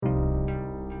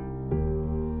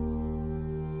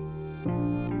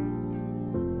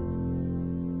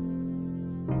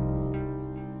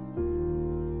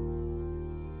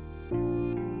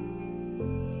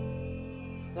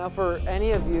Now, for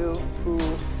any of you who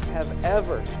have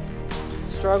ever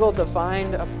struggled to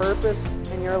find a purpose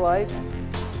in your life,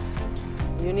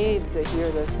 you need to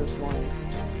hear this morning,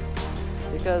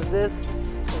 because this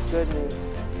is good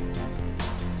news.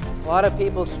 A lot of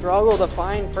people struggle to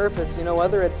find purpose,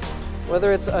 whether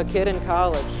it's a kid in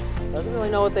college, doesn't really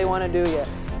know what they want to do yet.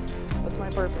 What's my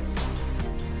purpose?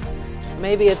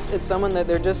 Maybe it's someone that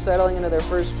they're just settling into their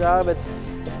first job. It's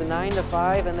a 9 to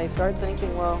 5, and they start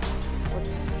thinking, well,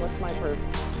 what's my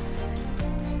purpose?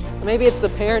 Maybe it's the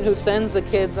parent who sends the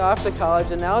kids off to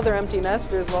college, and now they're empty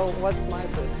nesters. Well, what's my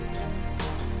purpose?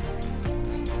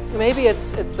 Maybe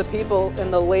it's the people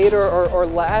in the later or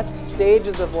last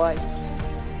stages of life.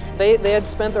 They had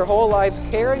spent their whole lives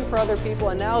caring for other people,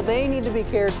 and now they need to be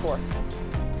cared for.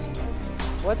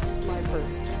 What's my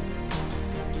purpose?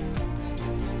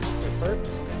 What's your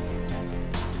purpose?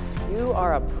 You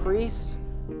are a priest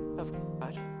of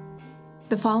God.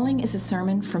 The following is a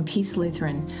sermon from Peace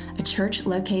Lutheran, a church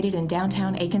located in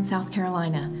downtown Aiken, South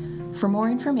Carolina. For more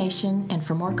information and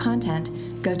for more content,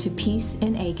 go to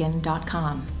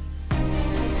peaceinagen.com.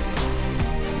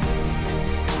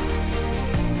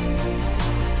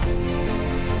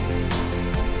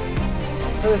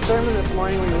 For the sermon this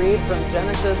morning, we read from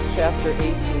Genesis chapter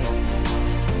 18.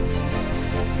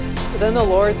 Then the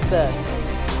Lord said,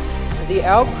 "The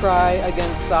outcry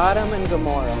against Sodom and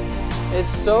Gomorrah is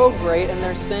so great and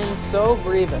their sin so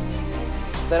grievous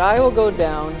that I will go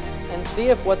down and see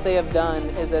if what they have done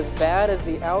is as bad as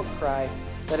the outcry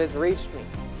that has reached me.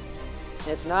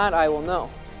 If not, I will know."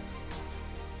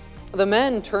 The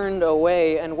men turned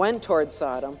away and went toward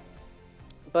Sodom,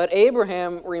 but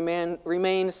Abraham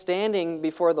remained standing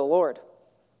before the Lord.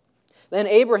 Then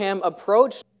Abraham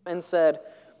approached and said,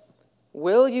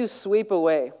 "Will you sweep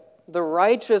away the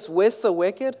righteous with the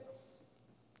wicked?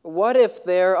 What if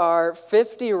there are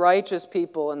 50 righteous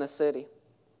people in the city?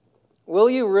 Will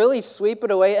you really sweep it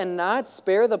away and not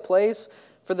spare the place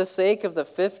for the sake of the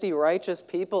 50 righteous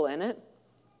people in it?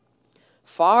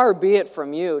 Far be it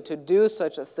from you to do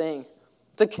such a thing,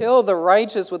 to kill the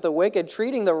righteous with the wicked,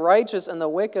 treating the righteous and the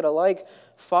wicked alike.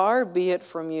 Far be it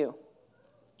from you.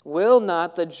 Will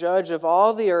not the judge of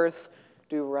all the earth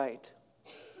do right?"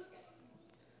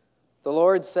 The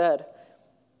Lord said,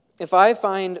 "If I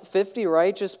find 50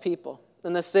 righteous people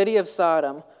in the city of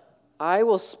Sodom, I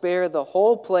will spare the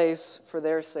whole place for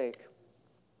their sake."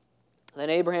 Then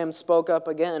Abraham spoke up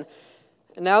again,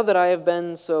 "Now that I have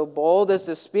been so bold as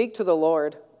to speak to the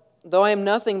Lord, though I am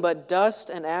nothing but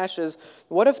dust and ashes,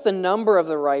 what if the number of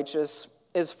the righteous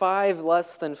is 5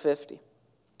 less than 50?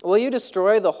 Will you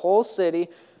destroy the whole city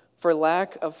for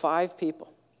lack of 5 people?"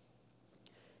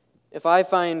 "If I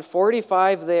find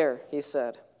 45 there," he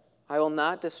said, "I will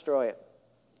not destroy it."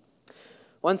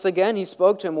 Once again he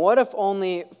spoke to him, "What if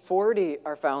only 40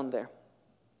 are found there?"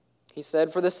 He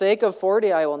said, "For the sake of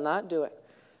 40, I will not do it."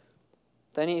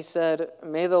 Then he said,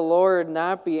 "May the Lord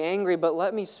not be angry, but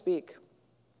let me speak.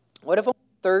 What if only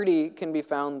 30 can be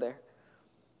found there?"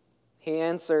 He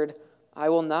answered, "I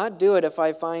will not do it if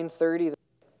I find 30 there."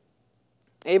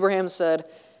 Abraham said,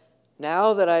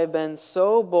 "Now that I have been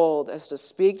so bold as to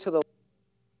speak to the Lord,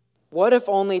 what if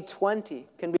only 20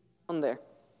 can be found there?"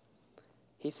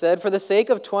 He said, "For the sake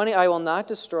of 20, I will not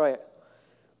destroy it."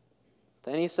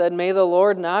 Then he said, "May the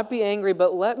Lord not be angry,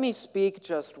 but let me speak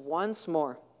just once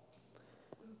more.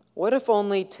 What if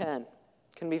only 10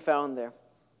 can be found there?"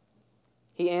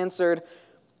 He answered,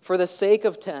 "For the sake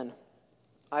of 10,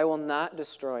 I will not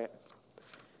destroy it."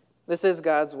 This is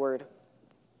God's word.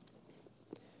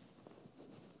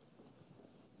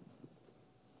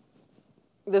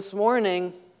 This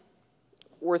morning,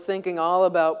 we're thinking all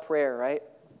about prayer, right?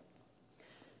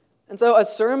 And so a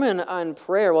sermon on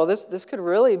prayer, well, this could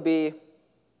really be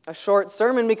a short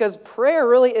sermon because prayer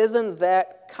really isn't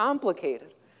that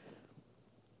complicated.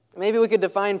 Maybe we could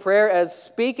define prayer as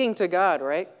speaking to God,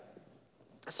 right?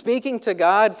 Speaking to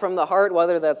God from the heart,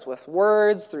 whether that's with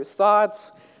words, through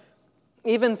thoughts,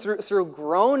 even through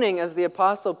groaning, as the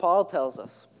Apostle Paul tells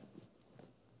us.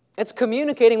 It's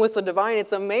communicating with the divine.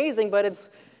 It's amazing, but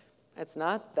it's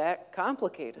not that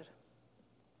complicated.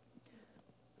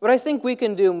 But I think we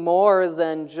can do more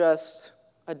than just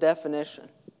a definition.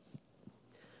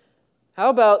 How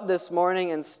about this morning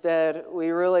instead we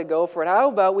really go for it? How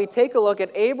about we take a look at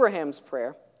Abraham's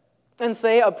prayer and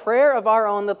say a prayer of our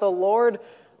own that the Lord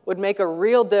would make a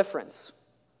real difference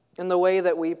in the way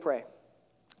that we pray.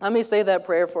 Let me say that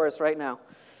prayer for us right now.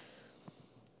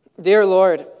 Dear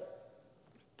Lord,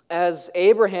 as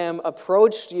Abraham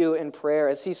approached you in prayer,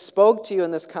 as he spoke to you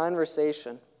in this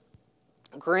conversation,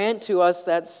 grant to us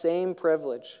that same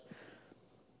privilege.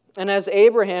 And as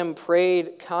Abraham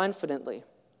prayed confidently,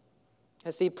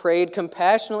 As he prayed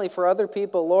compassionately for other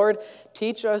people, Lord,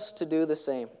 teach us to do the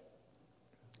same.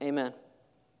 Amen.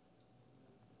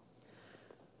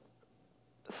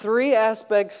 3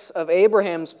 aspects of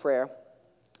Abraham's prayer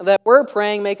that we're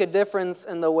praying make a difference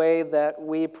in the way that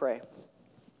we pray.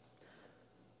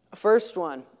 First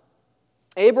one,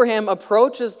 Abraham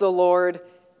approaches the Lord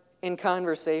in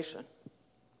conversation.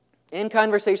 In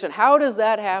conversation. How does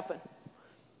that happen?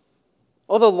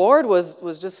 Well, the Lord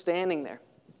was just standing there.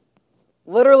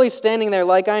 Literally standing there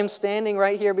like I'm standing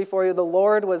right here before you. The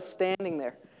Lord was standing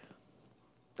there.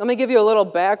 Let me give you a little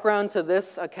background to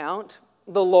this account.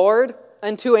 The Lord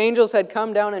and 2 angels had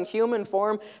come down in human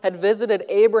form, had visited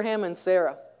Abraham and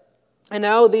Sarah. And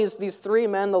now these 3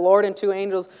 men, the Lord and 2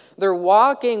 angels, they're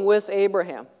walking with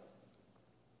Abraham.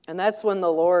 And that's when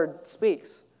the Lord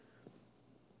speaks.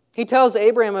 He tells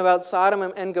Abraham about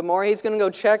Sodom and Gomorrah. He's going to go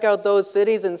check out those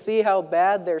cities and see how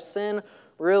bad their sin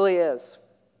really is.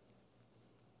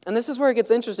 And this is where it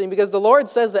gets interesting, because the Lord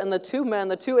says that, and the 2 men,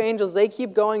 the 2 angels, they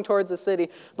keep going towards the city,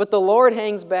 but the Lord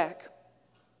hangs back.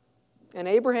 And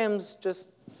Abraham's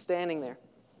just standing there,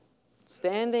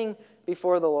 standing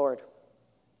before the Lord.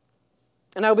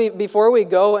 And now, before we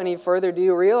go any further, do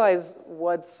you realize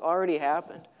what's already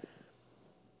happened?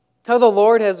 How the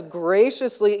Lord has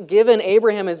graciously given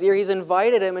Abraham his ear. He's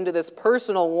invited him into this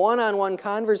personal, one-on-one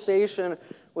conversation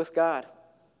with God.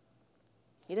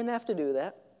 He didn't have to do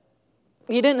that.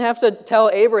 He didn't have to tell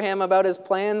Abraham about his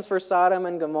plans for Sodom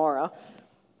and Gomorrah.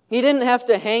 He didn't have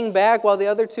to hang back while the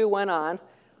other 2 went on.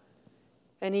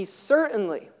 And he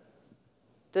certainly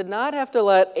did not have to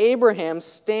let Abraham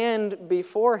stand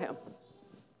before him.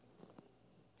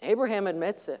 Abraham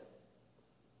admits it.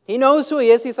 He knows who he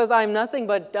is. He says, I'm nothing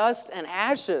but dust and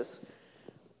ashes.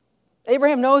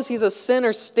 Abraham knows he's a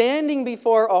sinner standing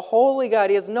before a holy God.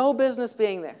 He has no business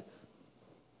being there.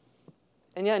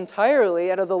 And yet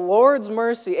entirely, out of the Lord's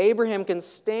mercy, Abraham can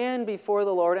stand before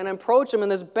the Lord and approach him in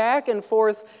this back and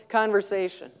forth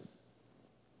conversation.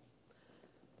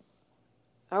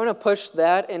 I want to push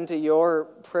that into your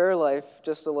prayer life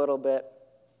just a little bit.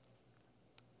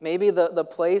 Maybe the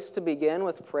place to begin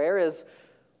with prayer is,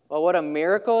 well, what a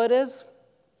miracle it is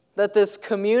that this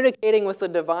communicating with the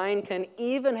divine can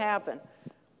even happen.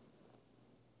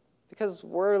 Because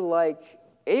we're like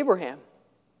Abraham.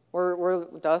 We're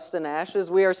dust and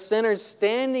ashes. We are sinners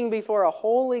standing before a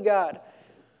holy God.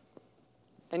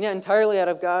 And yet entirely out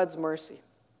of God's mercy,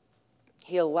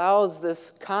 He allows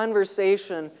this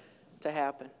conversation to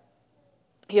happen.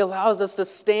 He allows us to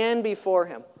stand before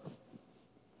Him.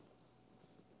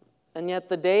 And yet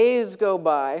the days go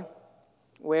by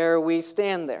where we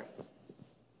stand there.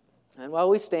 And while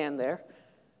we stand there,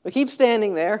 we keep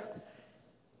standing there,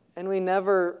 and we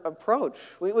never approach.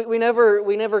 We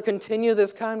never continue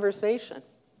this conversation.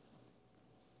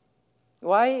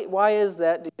 Why is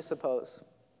that, do you suppose?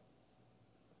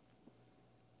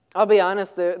 I'll be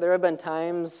honest, there have been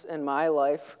times in my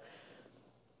life,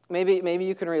 maybe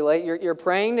you can relate, you're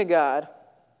praying to God,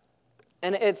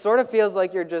 and it sort of feels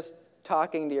like you're just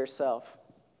talking to yourself.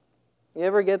 You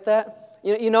ever get that?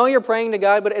 You know you're praying to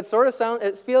God, but it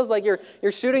feels like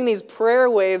you're shooting these prayer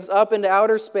waves up into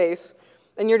outer space,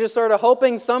 and you're just sort of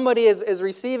hoping somebody is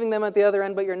receiving them at the other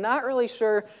end, but you're not really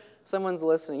sure someone's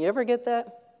listening. You ever get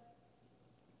that?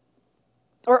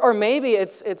 Or maybe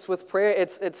it's with prayer,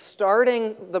 it's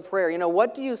starting the prayer.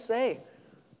 What do you say?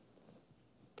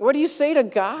 What do you say to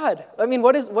God? I mean,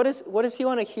 what does He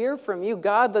want to hear from you?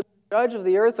 God, the judge of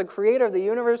the earth, the creator of the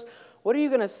universe, what are you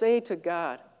going to say to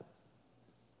God?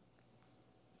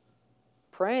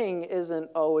 Praying isn't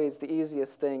always the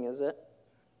easiest thing, is it?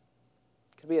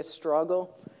 It could be a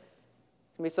struggle.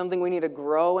 It can be something we need to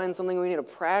grow in, something we need to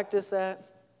practice at.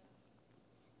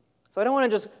 So I don't want to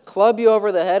just club you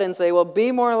over the head and say, well,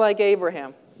 be more like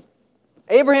Abraham.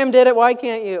 Abraham did it, why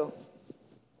can't you?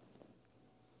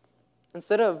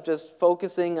 Instead of just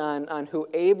focusing on who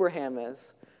Abraham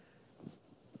is, I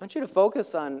want you to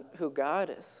focus on who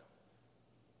God is.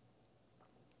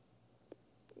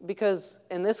 Because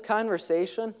in this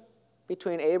conversation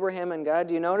between Abraham and God,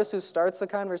 do you notice who starts the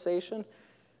conversation?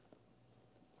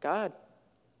 God.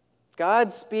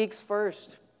 God speaks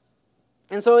first.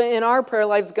 And so in our prayer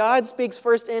lives, God speaks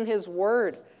first in His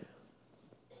Word.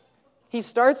 He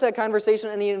starts that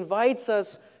conversation and He invites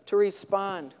us to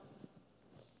respond.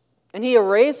 And He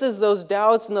erases those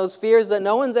doubts and those fears that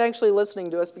no one's actually listening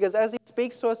to us, because as He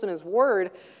speaks to us in His Word,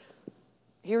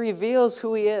 He reveals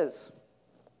who He is.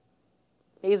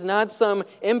 He's not some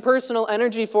impersonal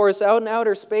energy force out in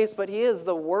outer space, but He is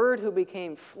the Word who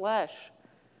became flesh.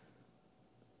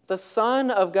 The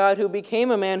Son of God who became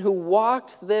a man, who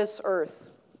walked this earth,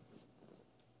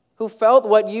 who felt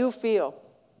what you feel,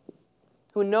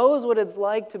 who knows what it's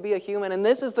like to be a human. And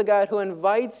this is the God who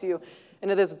invites you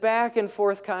into this back and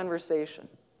forth conversation.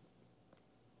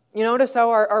 You notice how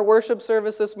our worship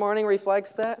service this morning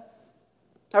reflects that?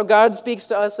 How God speaks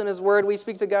to us in His Word. We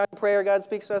speak to God in prayer. God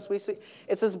speaks to us.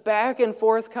 It's this back and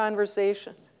forth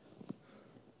conversation.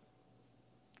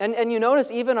 And you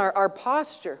notice even our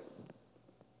posture.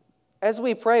 As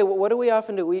we pray, what do we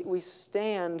often do? We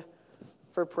stand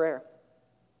for prayer.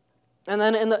 And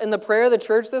then in the prayer of the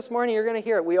church this morning, you're going to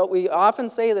hear it. We often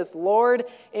say this, Lord,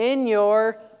 in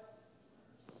your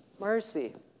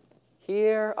mercy,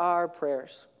 hear our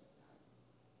prayers.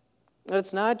 But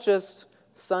it's not just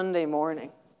Sunday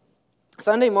morning.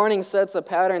 Sunday morning sets a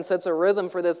pattern, sets a rhythm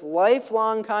for this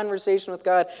lifelong conversation with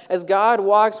God as God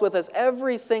walks with us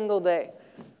every single day.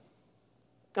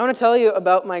 I want to tell you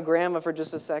about my grandma for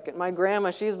just a second. My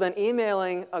grandma, she's been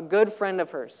emailing a good friend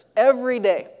of hers every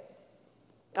day.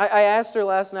 I asked her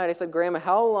last night, I said, Grandma,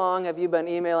 how long have you been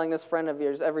emailing this friend of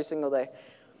yours every single day?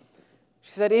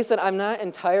 She said, Ethan, I'm not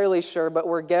entirely sure, but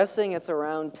we're guessing it's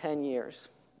around 10 years.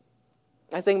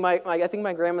 I think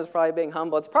my grandma's probably being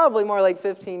humble. It's probably more like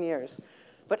 15 years.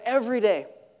 But every day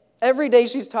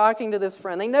she's talking to this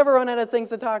friend. They never run out of things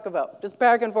to talk about. Just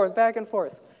back and forth, back and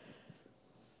forth.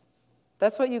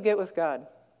 That's what you get with God.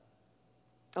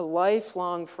 A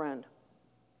lifelong friend.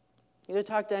 You can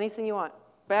talk to anything you want.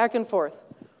 Back and forth.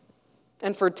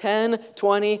 And for 10,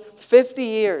 20, 50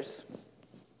 years,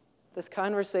 this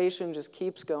conversation just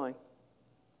keeps going.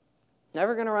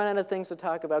 Never going to run out of things to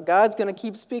talk about. God's going to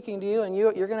keep speaking to you, and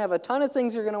you're going to have a ton of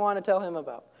things you're going to want to tell Him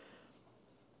about.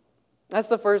 That's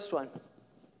the first one.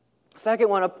 Second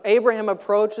one, Abraham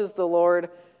approaches the Lord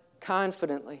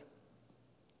confidently.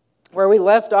 Where we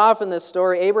left off in this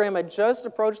story, Abraham had just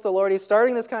approached the Lord. He's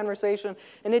starting this conversation,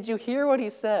 and did you hear what he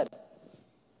said?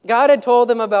 God had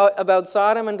told him about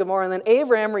Sodom and Gomorrah, and then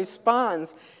Abraham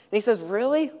responds, and he says,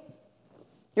 really?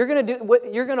 You're going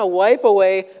to wipe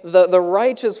away the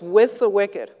righteous with the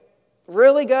wicked?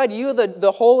 Really, God? You,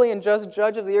 the holy and just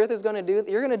judge of the earth,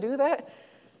 you're going to do that?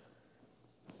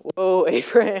 Whoa,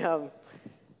 Abraham.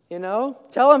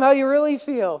 Tell him how you really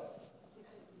feel.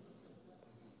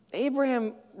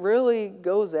 Abraham really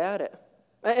goes at it.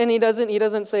 And he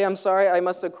doesn't say, I'm sorry, I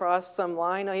must have crossed some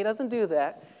line. No, he doesn't do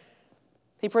that.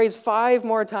 He prays 5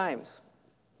 more times.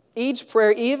 Each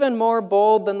prayer even more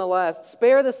bold than the last.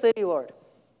 Spare the city, Lord.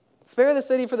 Spare the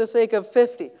city for the sake of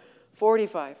 50,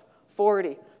 45,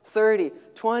 40, 30,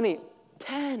 20,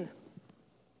 10.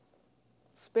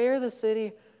 Spare the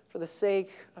city for the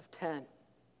sake of 10.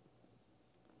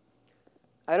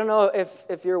 I don't know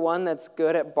if you're one that's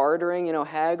good at bartering,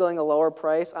 haggling a lower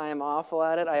price. I am awful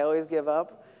at it. I always give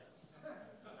up.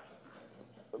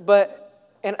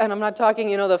 And I'm not talking,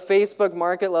 the Facebook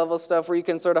market level stuff where you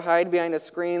can sort of hide behind a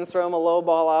screen, throw them a low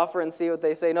ball offer and see what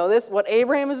they say. No, what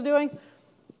Abraham is doing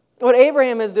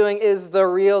is the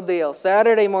real deal.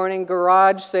 Saturday morning,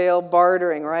 garage sale,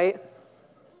 bartering, right?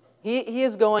 He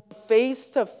is going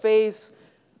face to face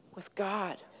with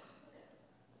God.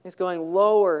 He's going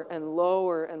lower and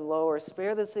lower and lower.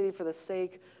 Spare the city for the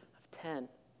sake of 10.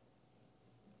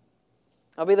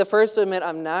 I'll be the first to admit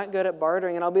I'm not good at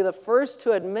bartering, and I'll be the first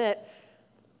to admit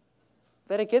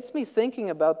that it gets me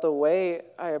thinking about the way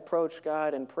I approach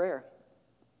God in prayer.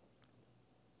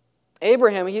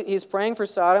 Abraham, he's praying for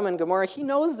Sodom and Gomorrah. He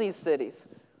knows these cities.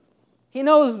 He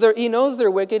knows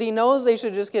they're wicked. He knows they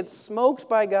should just get smoked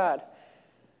by God.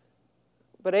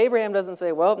 But Abraham doesn't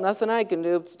say, well, nothing I can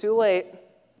do. It's too late.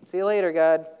 See you later,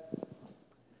 God.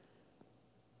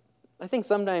 I think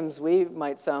sometimes we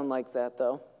might sound like that,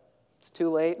 though. It's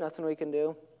too late, nothing we can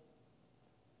do.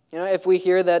 If we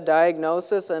hear that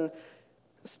diagnosis and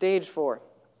stage 4.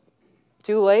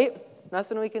 Too late,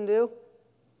 nothing we can do.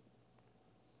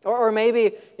 Or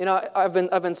maybe, I've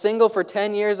been single for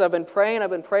 10 years, I've been praying, I've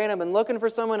been looking for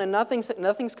someone, and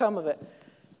nothing's come of it.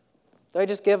 Do I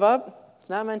just give up? It's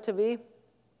not meant to be.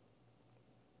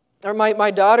 Or my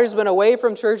daughter's been away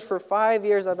from church for 5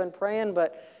 years, I've been praying,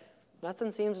 but nothing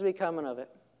seems to be coming of it.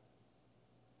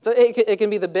 So it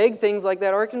can be the big things like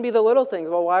that, or it can be the little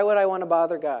things. Well, why would I want to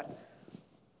bother God?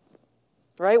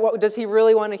 Right? Does He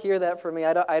really want to hear that from me?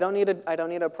 I don't need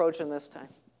to approach Him this time.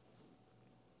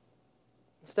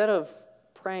 Instead of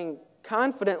praying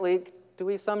confidently, do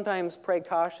we sometimes pray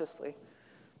cautiously?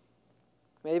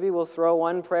 Maybe we'll throw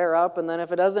one prayer up, and then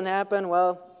if it doesn't happen,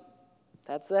 well,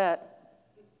 that's that.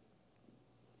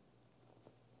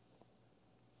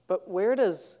 But where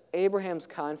does Abraham's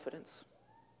confidence,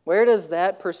 where does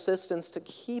that persistence to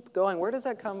keep going, where does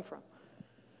that come from?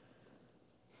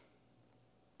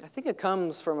 I think it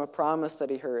comes from a promise that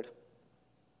he heard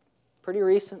pretty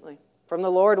recently from the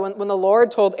Lord. When the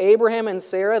Lord told Abraham and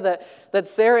Sarah that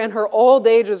Sarah in her old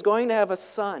age was going to have a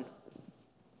son.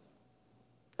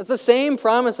 It's the same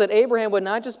promise that Abraham would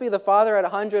not just be the father at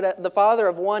 100, the father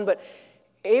of one, but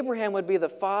Abraham would be the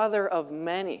father of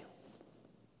many.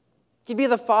 He'd be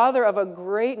the father of a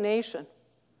great nation.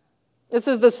 This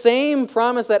is the same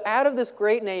promise that out of this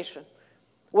great nation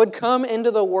would come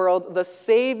into the world the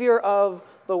Savior of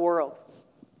the world.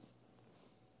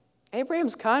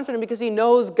 Abraham's confident because he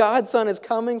knows God's Son is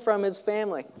coming from his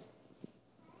family.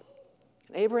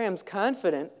 And Abraham's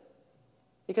confident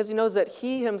because he knows that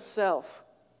he himself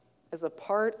is a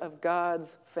part of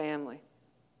God's family.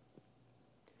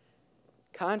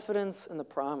 Confidence in the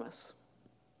promise.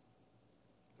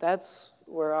 That's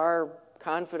where our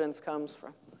confidence comes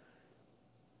from.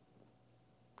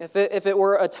 If it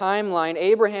were a timeline,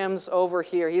 Abraham's over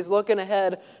here. He's looking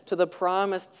ahead to the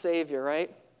promised Savior,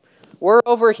 right? We're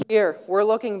over here. We're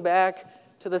looking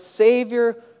back to the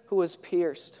Savior who was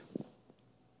pierced.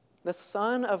 The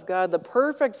Son of God, the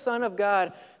perfect Son of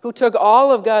God, who took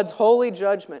all of God's holy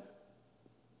judgment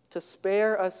to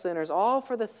spare us sinners, all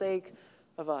for the sake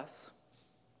of us.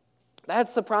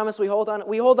 That's the promise we hold on.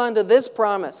 We hold on to this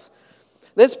promise.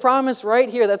 This promise right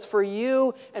here that's for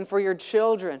you and for your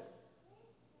children.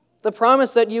 The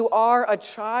promise that you are a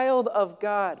child of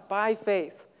God by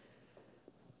faith.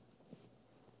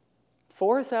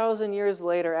 4,000 years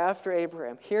later, after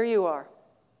Abraham, here you are.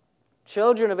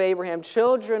 Children of Abraham,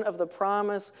 children of the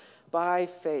promise by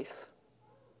faith.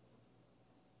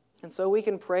 And so we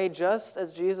can pray just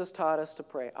as Jesus taught us to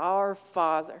pray. Our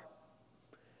Father.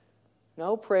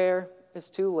 No prayer is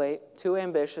too late, too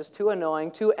ambitious, too annoying,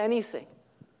 too anything.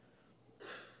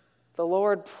 The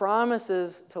Lord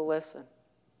promises to listen.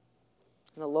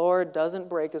 And the Lord doesn't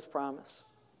break his promise.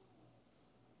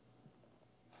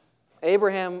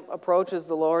 Abraham approaches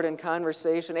the Lord in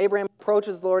conversation. Abraham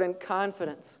approaches the Lord in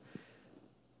confidence.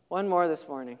 One more this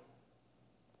morning.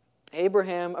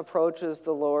 Abraham approaches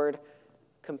the Lord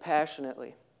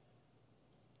compassionately.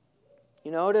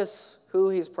 You notice who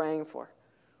he's praying for.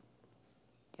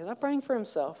 He's not praying for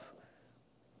himself.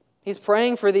 He's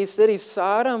praying for these cities,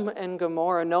 Sodom and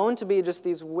Gomorrah, known to be just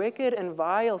these wicked and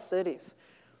vile cities.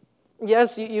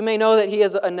 Yes, you may know that he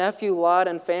has a nephew, Lot,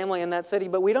 and family in that city,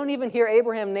 but we don't even hear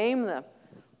Abraham name them.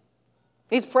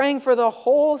 He's praying for the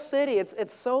whole city.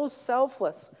 It's so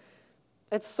selfless.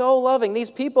 It's so loving. These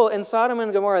people in Sodom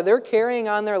and Gomorrah, they're carrying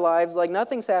on their lives like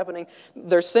nothing's happening.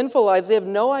 Their sinful lives, they have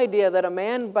no idea that a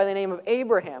man by the name of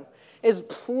Abraham is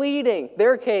pleading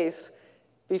their case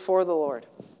before the Lord.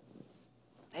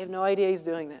 They have no idea he's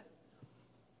doing that.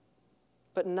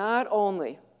 But not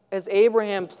only is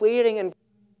Abraham pleading, and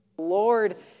the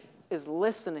Lord is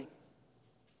listening.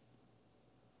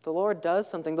 The Lord does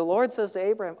something. The Lord says to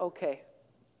Abraham, okay,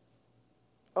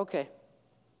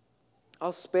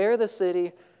 I'll spare the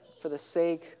city for the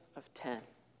sake of 10.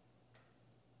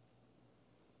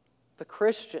 The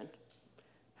Christian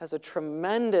has a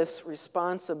tremendous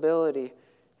responsibility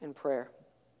in prayer.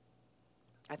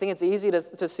 I think it's easy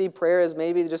to see prayer as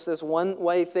maybe just this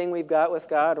one-way thing we've got with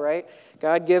God, right?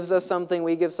 God gives us something,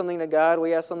 we give something to God,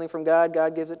 we ask something from God,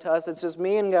 God gives it to us. It's just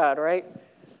me and God, right?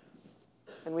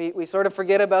 And we sort of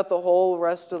forget about the whole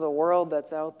rest of the world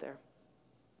that's out there.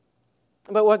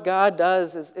 But what God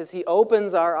does is he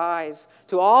opens our eyes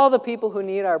to all the people who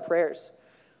need our prayers.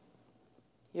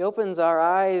 He opens our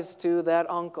eyes to that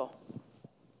uncle,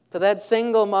 to that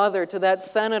single mother, to that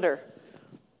senator,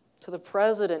 to the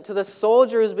president, to the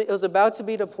soldier who's about to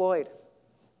be deployed.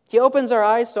 He opens our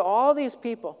eyes to all these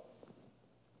people.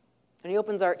 And he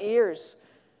opens our ears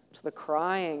to the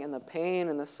crying and the pain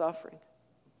and the suffering.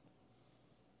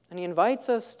 And he invites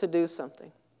us to do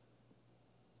something.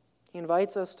 He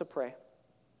invites us to pray.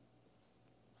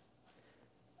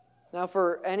 Now,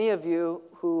 for any of you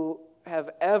who have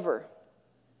ever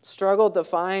struggled to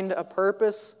find a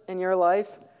purpose in your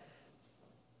life,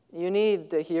 you need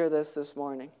to hear this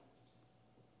morning.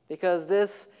 Because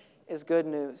this is good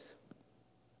news.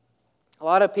 A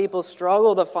lot of people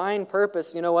struggle to find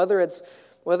purpose, whether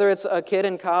it's a kid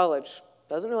in college,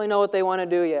 doesn't really know what they want to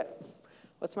do yet.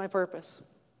 What's my purpose?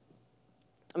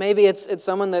 Maybe it's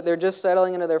someone that they're just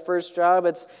settling into their first job,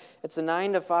 it's a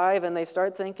 9 to 5, and they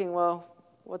start thinking, well,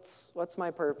 what's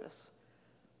my purpose?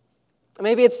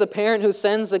 Maybe it's the parent who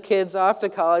sends the kids off to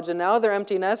college, and now they're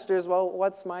empty nesters, well,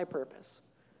 what's my purpose?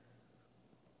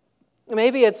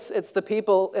 Maybe it's the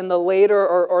people in the later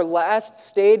or last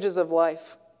stages of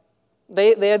life.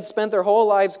 They had spent their whole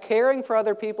lives caring for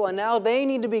other people, and now they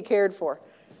need to be cared for.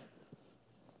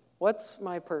 What's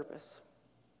my purpose?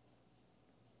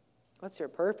 What's your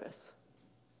purpose?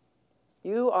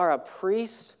 You are a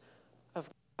priest of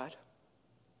God.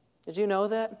 Did you know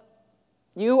that?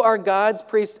 You are God's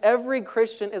priest. Every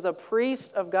Christian is a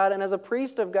priest of God, and as a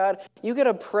priest of God, you get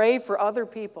to pray for other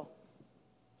people.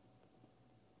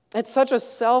 It's such a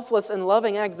selfless and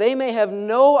loving act. They may have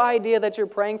no idea that you're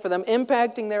praying for them,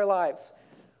 impacting their lives.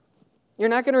 You're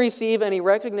not going to receive any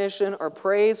recognition or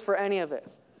praise for any of it.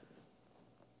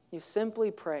 You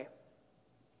simply pray.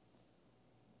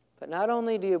 But not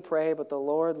only do you pray, but the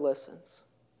Lord listens.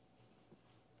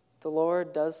 The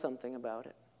Lord does something about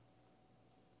it.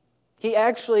 He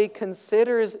actually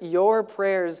considers your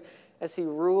prayers as He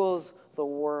rules the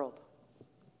world.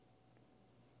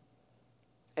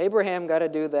 Abraham got to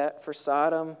do that for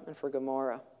Sodom and for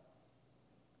Gomorrah.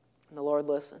 And the Lord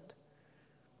listened.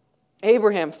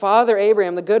 Abraham, Father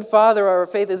Abraham, the good father of our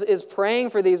faith, is praying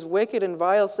for these wicked and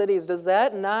vile cities. Does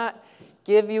that not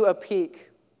give you a peek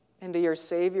into your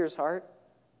Savior's heart?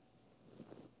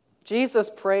 Jesus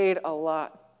prayed a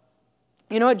lot.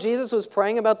 You know what Jesus was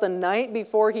praying about the night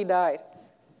before He died?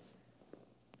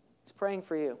 He's praying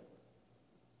for you.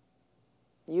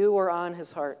 You were on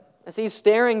His heart. As He's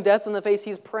staring death in the face,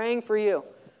 He's praying for you.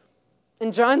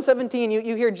 In John 17,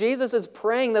 you hear Jesus is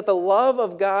praying that the love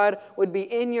of God would be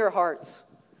in your hearts.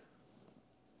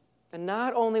 And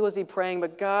not only was He praying,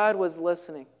 but God was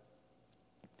listening.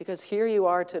 Because here you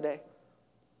are today.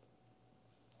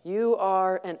 You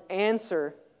are an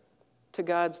answer to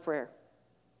God's prayer.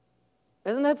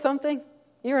 Isn't that something?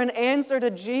 You're an answer to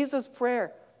Jesus'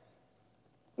 prayer.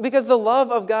 Because the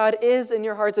love of God is in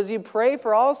your hearts as you pray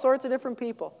for all sorts of different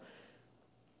people.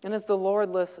 And as the Lord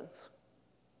listens.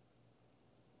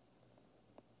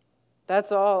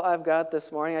 That's all I've got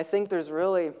this morning. I think there's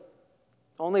really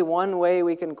only one way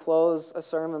we can close a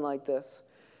sermon like this.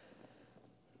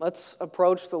 Let's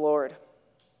approach the Lord.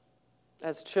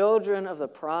 As children of the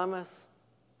promise,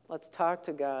 let's talk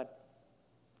to God.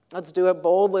 Let's do it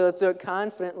boldly. Let's do it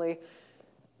confidently.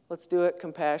 Let's do it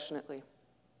compassionately.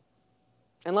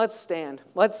 And let's stand.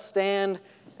 Let's stand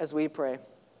as we pray.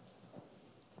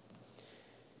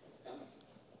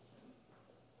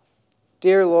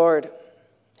 Dear Lord,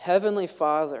 Heavenly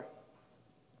Father,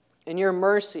 in your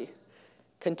mercy,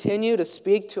 continue to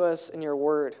speak to us in your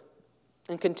word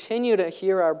and continue to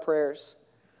hear our prayers.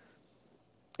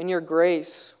 In your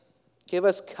grace, give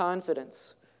us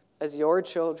confidence as your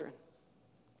children.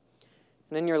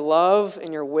 And in your love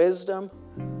and your wisdom,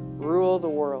 rule the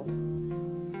world.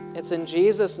 It's in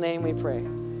Jesus' name we pray.